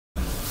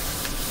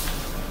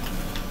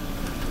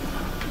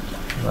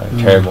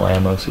My terrible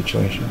ammo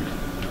situation.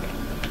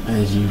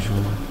 As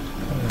usual.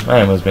 My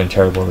ammo's been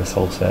terrible this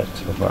whole set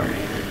so far.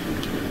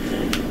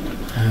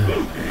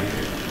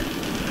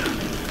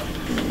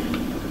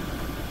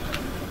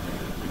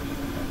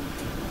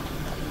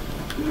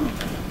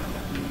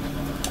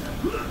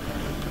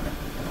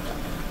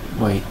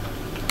 Wait.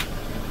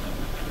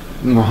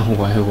 Wrong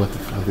way, what the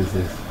fuck is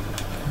this?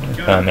 I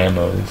found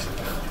ammo at least.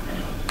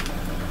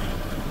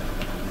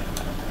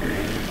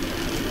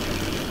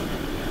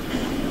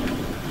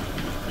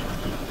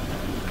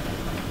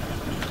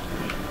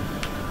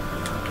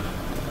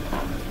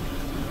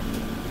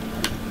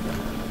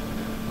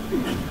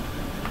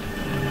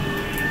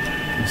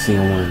 I'm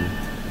seeing one.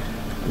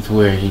 It's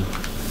weird. He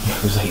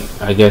was like,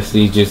 I guess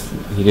he just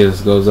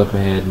goes up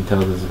ahead and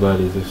tells his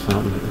buddies or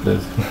something.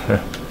 Because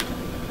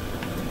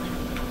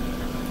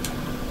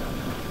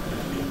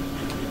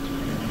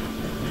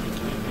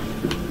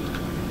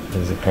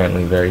He's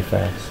apparently very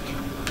fast.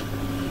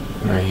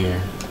 right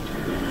here.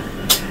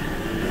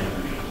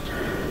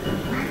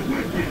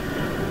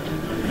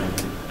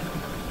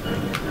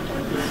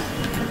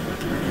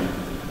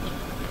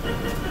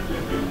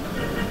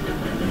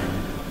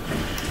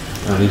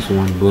 At least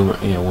one boomer.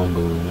 Yeah, one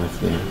boomer. That's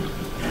there.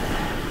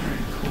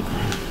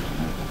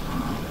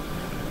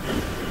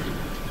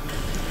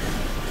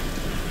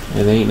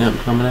 Yeah, there ain't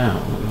nothing coming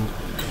out.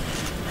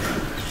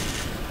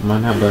 Come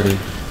on out, buddy.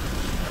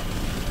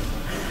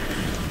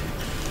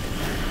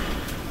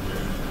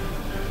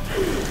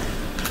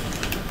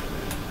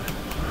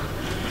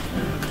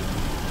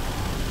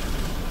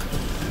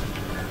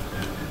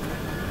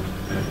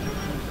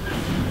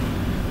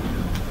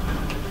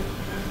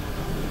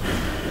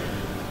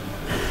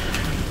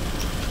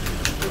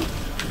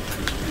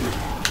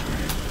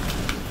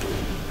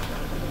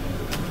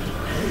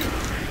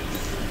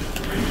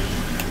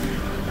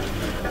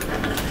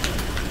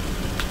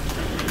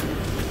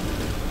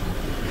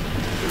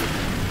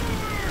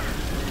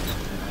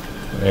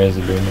 There's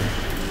a boomer.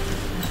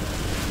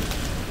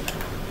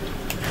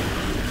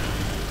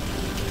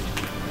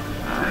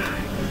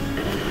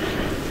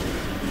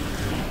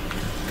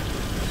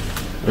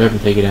 Whatever,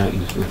 take it out,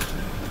 useless.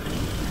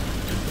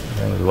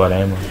 That was what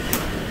ammo?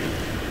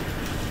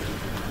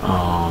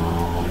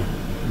 Oh,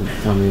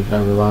 tell me if I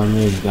rely on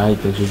me, guy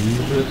that you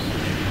use this.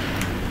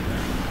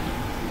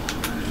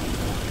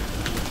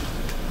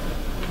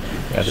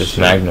 Got this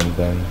magnum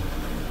thing.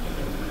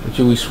 But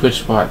should we switch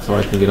spots so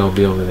I can be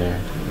over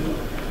there?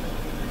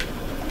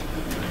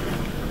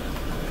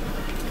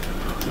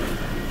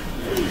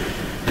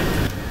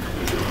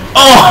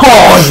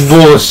 Oh, it's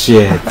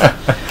bullshit!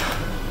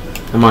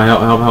 Come on,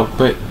 help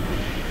quick.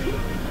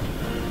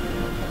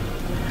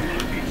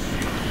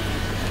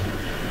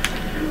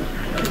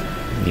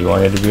 You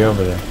wanted to be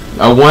over there.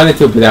 I wanted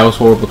to, but that was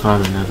horrible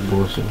timing. That's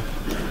bullshit.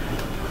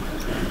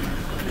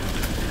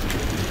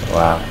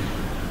 Wow.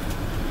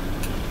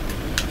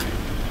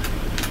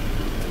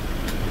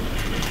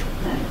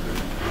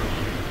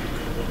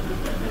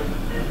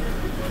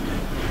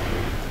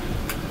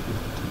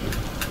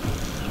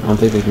 I don't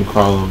think they can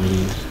crawl over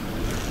these.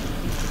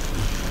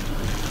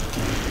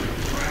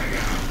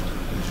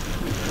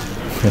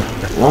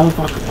 Wrong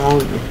fucking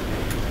wrong.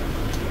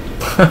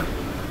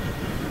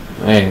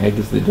 Hey, that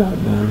gets the job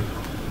done.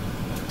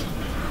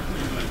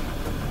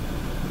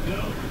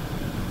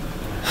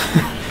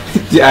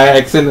 I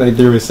accidentally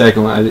threw a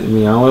second one. I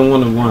only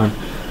wanted one.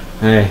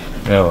 Hey.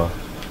 Yeah, well.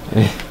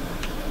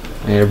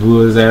 Hey, I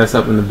blew his ass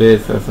up in the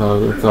bits. That's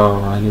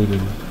all I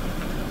needed.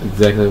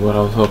 Exactly what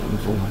I was hoping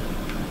for.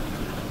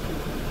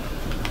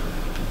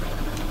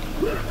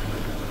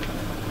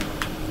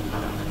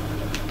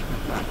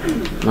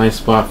 Nice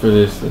spot for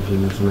this if you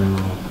miss an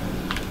ammo.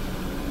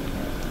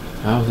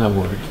 How does that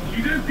work?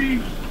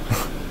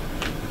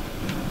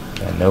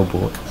 Got no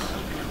bullets.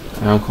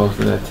 I'm close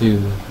to that too.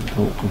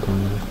 Don't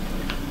complain.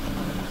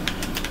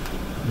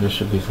 There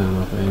should be something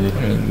up in it.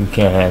 I mean, you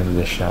can't have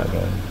this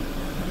shotgun.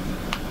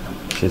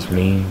 It's just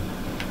mean.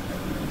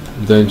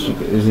 Don't you?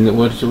 Isn't it?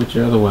 What's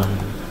your other weapon?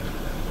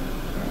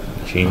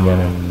 Machine gun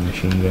and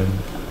machine gun.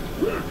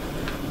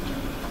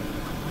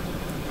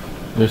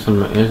 There's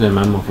an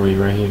ammo for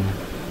you right here.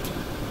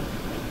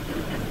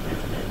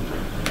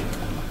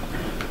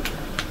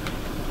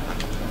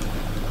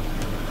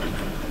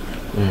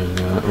 There you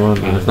go. Well,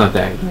 no, it's not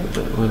that great,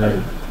 but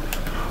whatever.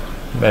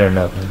 Better than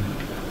nothing.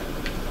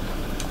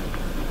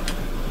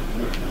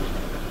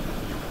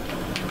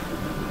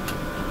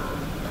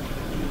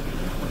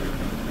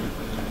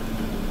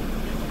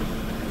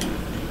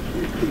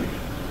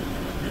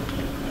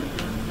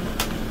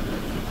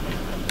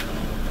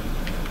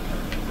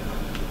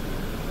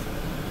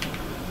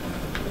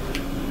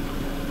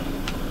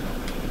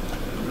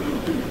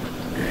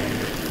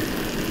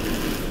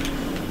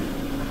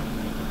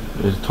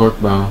 There's a torque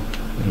bow.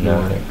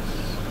 Nothing.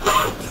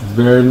 It's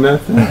better than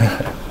nothing.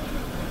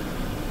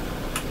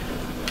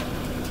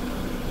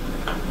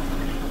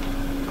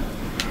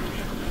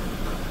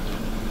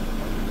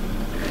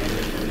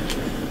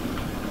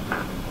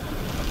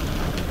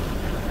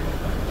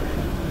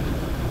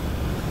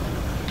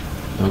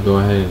 I'll go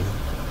ahead.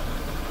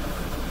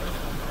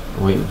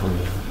 waiting for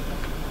me.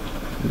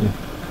 Yeah.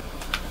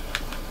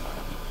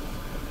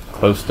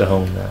 Close to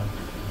home now.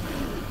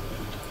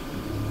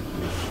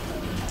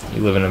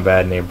 You live in a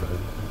bad neighborhood.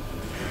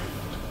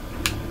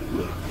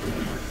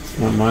 It's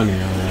not my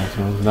neighborhood,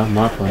 so it's not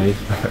my place.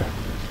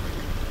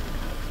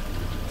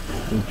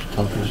 Don't you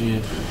talking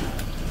shit?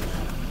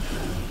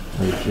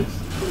 Like this.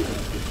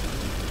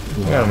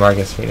 You got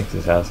Marcus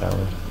Phoenix's house, haven't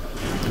we?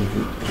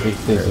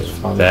 This is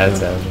father's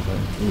Dad's house.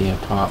 house. Yeah,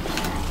 Pops.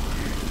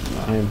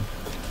 I'm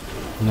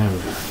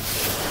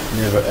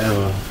never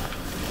ever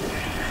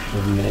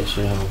living that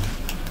shit home.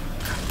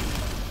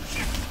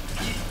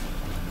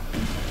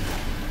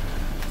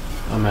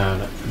 I'm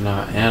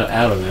not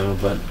out of them,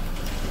 but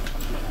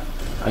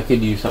I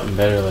could use something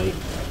better. Like,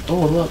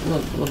 oh look,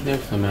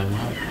 there's some man.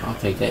 I'll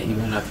take that. You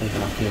better not take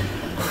it. I'll kill you.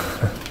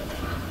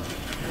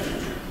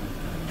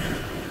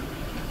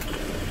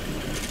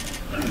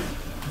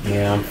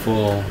 Yeah, I'm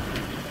full.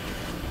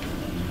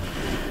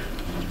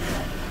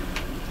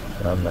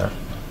 I'm not.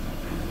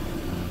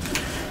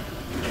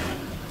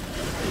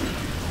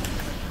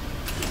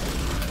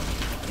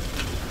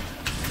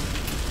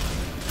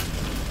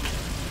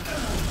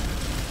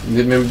 Do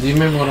you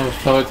remember when I was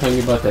telling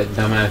you about that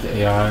dumbass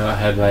AI I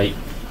had, like,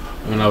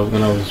 when I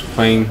was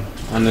playing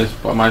on this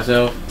by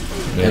myself,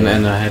 Yeah.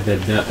 and I had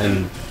that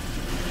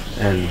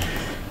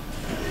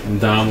and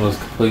Dom was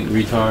complete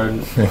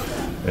retard.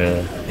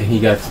 Yeah. And he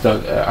got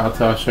stuck.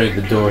 I'll show you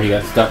the door. He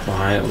got stuck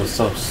behind. It was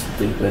so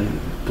stupid.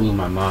 It blew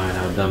my mind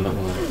how dumb it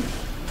was.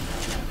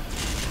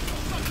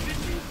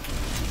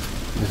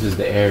 This is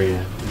the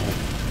area.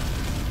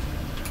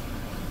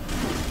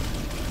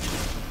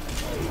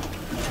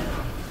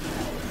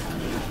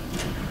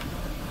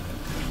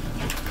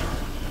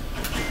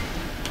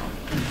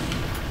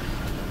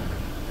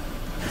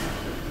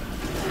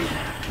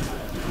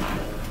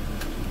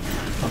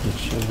 Fucking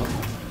shit.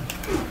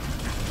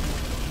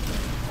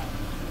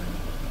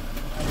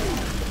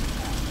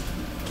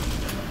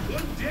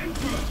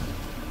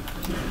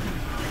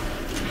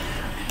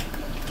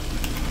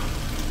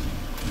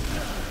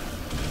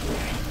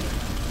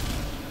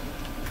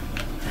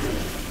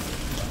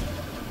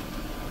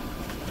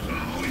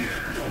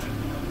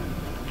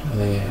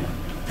 Yeah.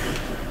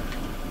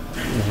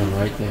 There's one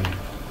right there.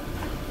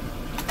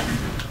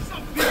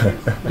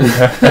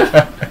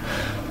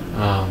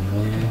 Oh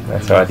man.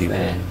 That's how I do What's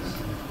that? things.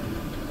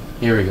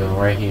 Here we go,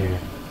 right here.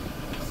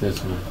 It's this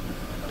one.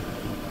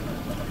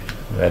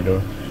 That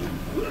door.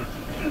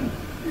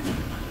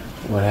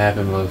 What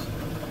happened was,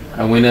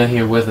 I went out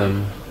here with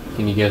him.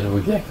 Can you guess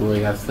exactly where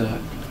he got stuck?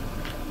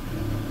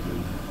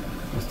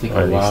 Let's take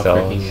One a of these wild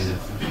stalls. freaking guess.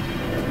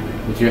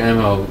 What's your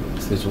ammo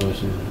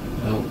situation?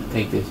 Don't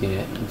take this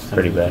yet. It's time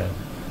Pretty to bad.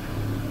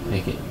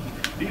 Take it.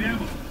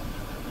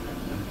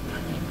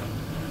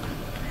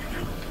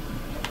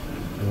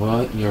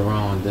 Well, you're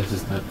wrong. This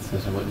is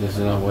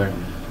not where.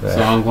 Yeah.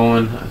 So I'm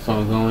going.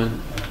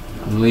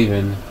 I'm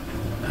leaving.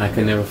 I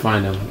could never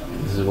find him.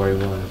 This is where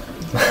he was.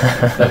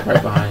 Stuck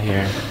right behind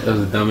here. That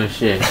was the dumbest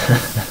shit. Get the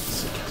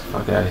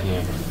fuck out of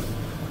here.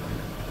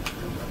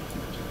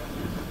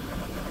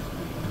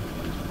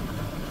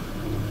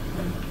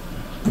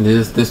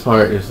 This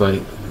part is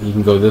like you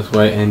can go this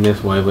way and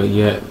this way, but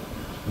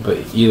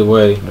either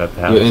way, Not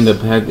the you end house.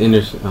 up had no,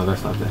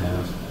 that's not the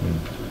house.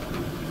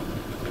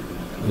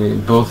 Mm.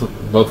 And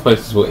both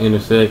places will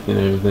intersect and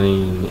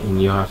everything,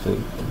 and you'll have to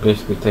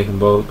basically take them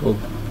both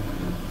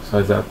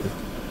sides out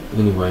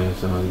anyway,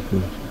 so you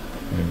can.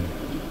 Mm.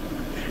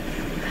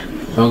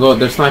 Don't go.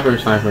 There's sniper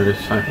over there,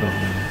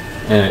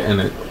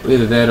 and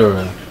either that or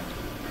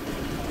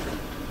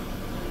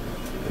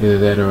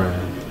a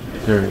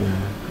turret.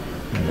 Yeah.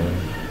 Mm.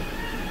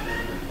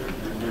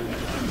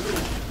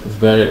 It's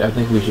better. I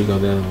think we should go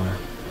the other way.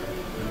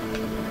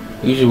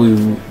 Usually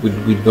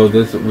we'd go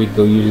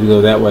usually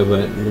go that way,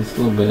 but it's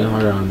a little bit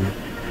harder on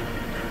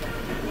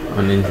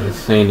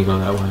insane to go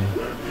that way.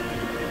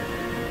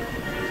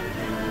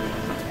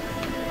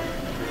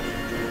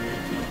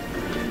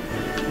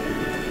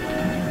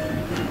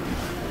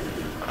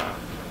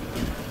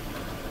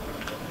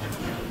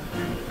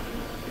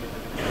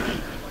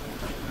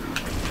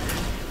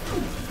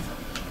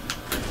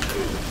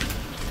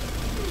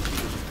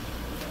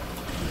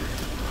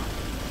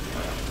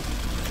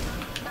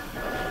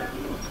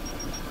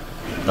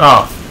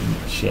 Oh,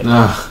 shit.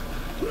 Ugh.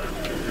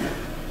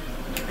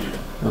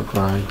 Don't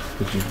cry.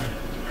 Could you?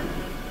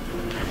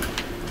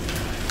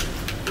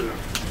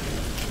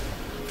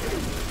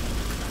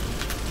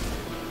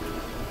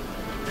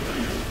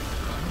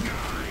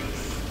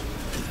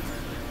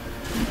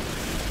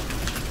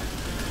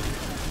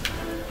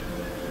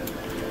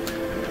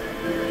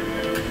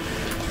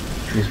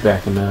 He's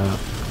backing up.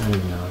 There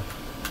you go.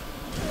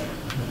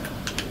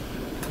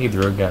 He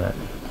threw a gun at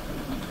me.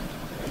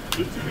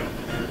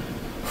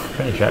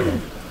 Hey,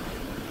 shotgun.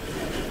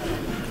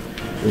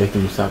 Yeah,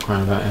 can you stop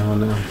crying about ammo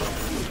now?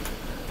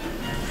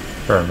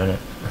 For a minute.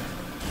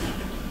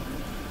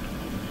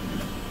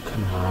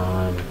 Come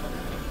on.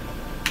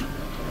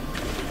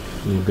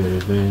 Need a better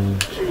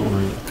advantage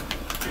point.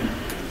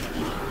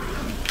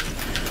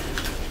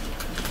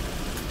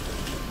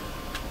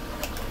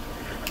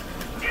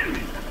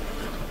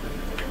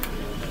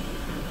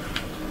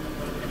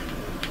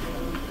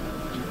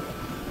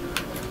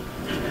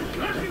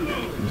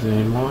 Is there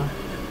any more?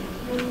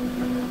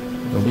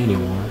 Don't see any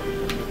more.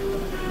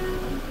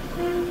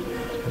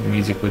 The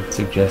music would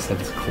suggest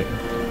that it's clear.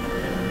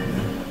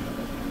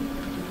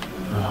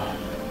 Oh.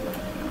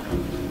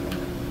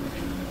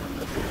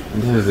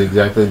 This is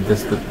exactly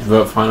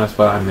the final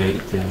spot I made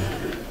it to.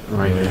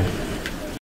 Right here.